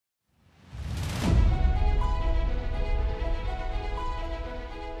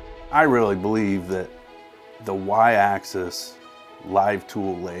I really believe that the Y-axis live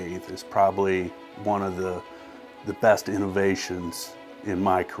tool lathe is probably one of the best innovations in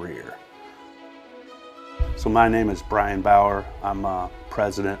my career. So my name is Brian Bauer. I'm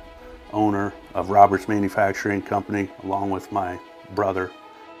president, owner of Roberts Manufacturing Company, along with my brother.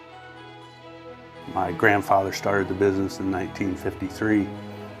 My grandfather started the business in 1953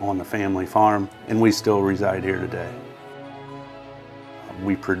 on the family farm, and we still reside here today.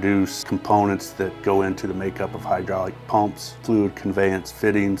 We produce components that go into the makeup of hydraulic pumps, fluid conveyance,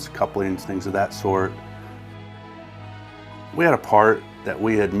 fittings, couplings, things of that sort. We had a part that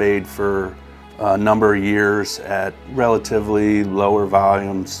we had made for a number of years at relatively lower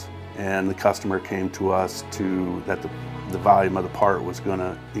volumes, and the customer came to us that the volume of the part was going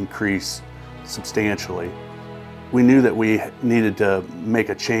to increase substantially. We knew that we needed to make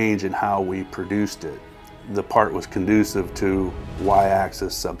a change in how we produced it. The part was conducive to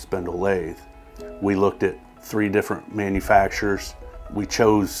Y-axis sub-spindle lathe. We looked at 3 different manufacturers. We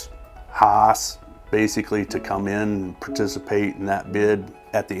chose Haas basically to come in and participate in that bid.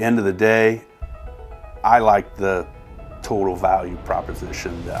 At the end of the day, I liked the total value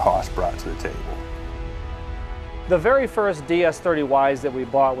proposition that Haas brought to the table. The very first DS-30Ys that we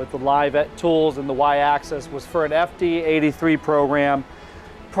bought with the live tools and the Y-axis was for an FD-83 program.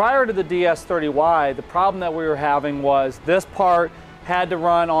 Prior to the DS-30Y, the problem that we were having was this part had to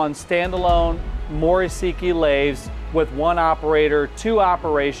run on standalone Mori Seiki lathes with 1 operator, 2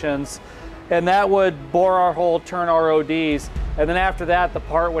 operations, and that would bore our hole, turn RODs, and then after that the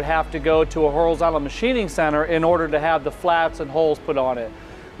part would have to go to a horizontal machining center in order to have the flats and holes put on it.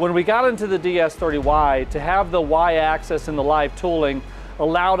 When we got into the DS-30Y, to have the Y-axis and the live tooling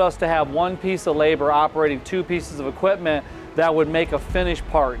allowed us to have 1 piece of labor operating 2 pieces of equipment that would make a finished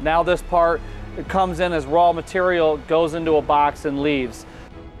part. Now this part comes in as raw material, goes into a box and leaves.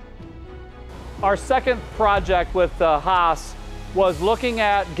 Our second project with Haas was looking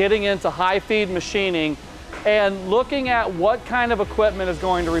at getting into high feed machining and looking at what kind of equipment is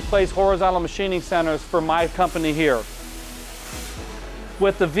going to replace horizontal machining centers for my company here.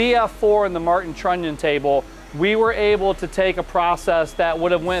 With the VF-4 and the Martin trunnion table, we were able to take a process that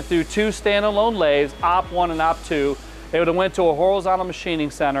would have went through 2 standalone lathes, Op1 and Op2. It would have went to a horizontal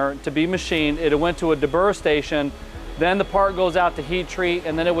machining center to be machined. It went to a deburr station. Then the part goes out to heat treat,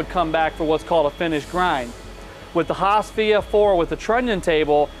 and then it would come back for what's called a finished grind. With the Haas VF-4 with the trunnion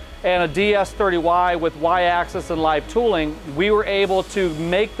table and a DS-30Y with Y-axis and live tooling, we were able to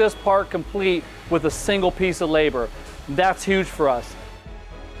make this part complete with a single piece of labor. That's huge for us.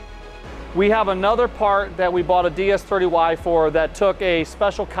 We have another part that we bought a DS-30Y for that took a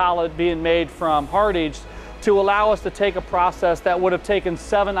special collet being made from Hardage to allow us to take a process that would have taken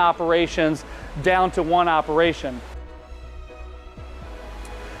 7 operations down to 1 operation.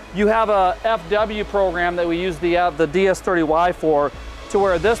 You have a FW program that we use the DS-30Y for, to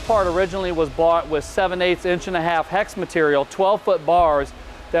where this part originally was bought with 7/8 inch hex material, 12-foot bars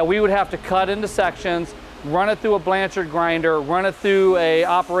that we would have to cut into sections, run it through a Blanchard grinder, run it through a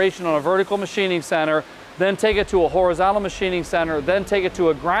operation on a vertical machining center, then take it to a horizontal machining center, then take it to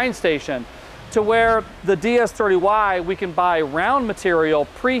a grind station. To where the DS-30Y, we can buy round material,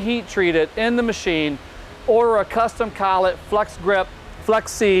 preheat treat it in the machine, order a custom collet, flex grip,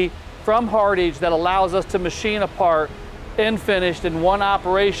 flex C from Hardage that allows us to machine a part in finished in 1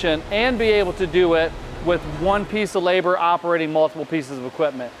 operation and be able to do it with 1 piece of labor operating multiple pieces of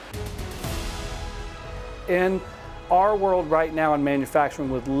equipment. In our world right now in manufacturing,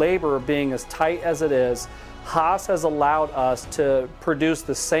 with labor being as tight as it is, Haas has allowed us to produce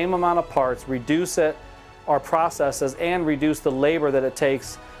the same amount of parts, reduce our processes, and reduce the labor that it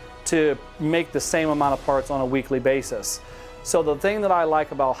takes to make the same amount of parts on a weekly basis. So the thing that I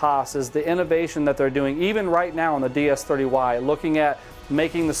like about Haas is the innovation that they're doing, even right now on the DS-30Y, looking at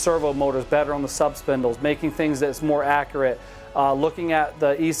making the servo motors better on the sub-spindles, making things that's more accurate, looking at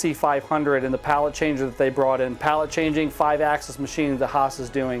the EC500 and the pallet changer that they brought in, pallet changing, 5-axis machining that Haas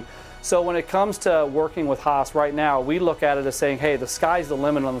is doing. So when it comes to working with Haas right now, we look at it as saying, hey, the sky's the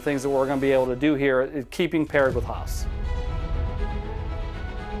limit on the things that we're going to be able to do here, keeping paired with Haas.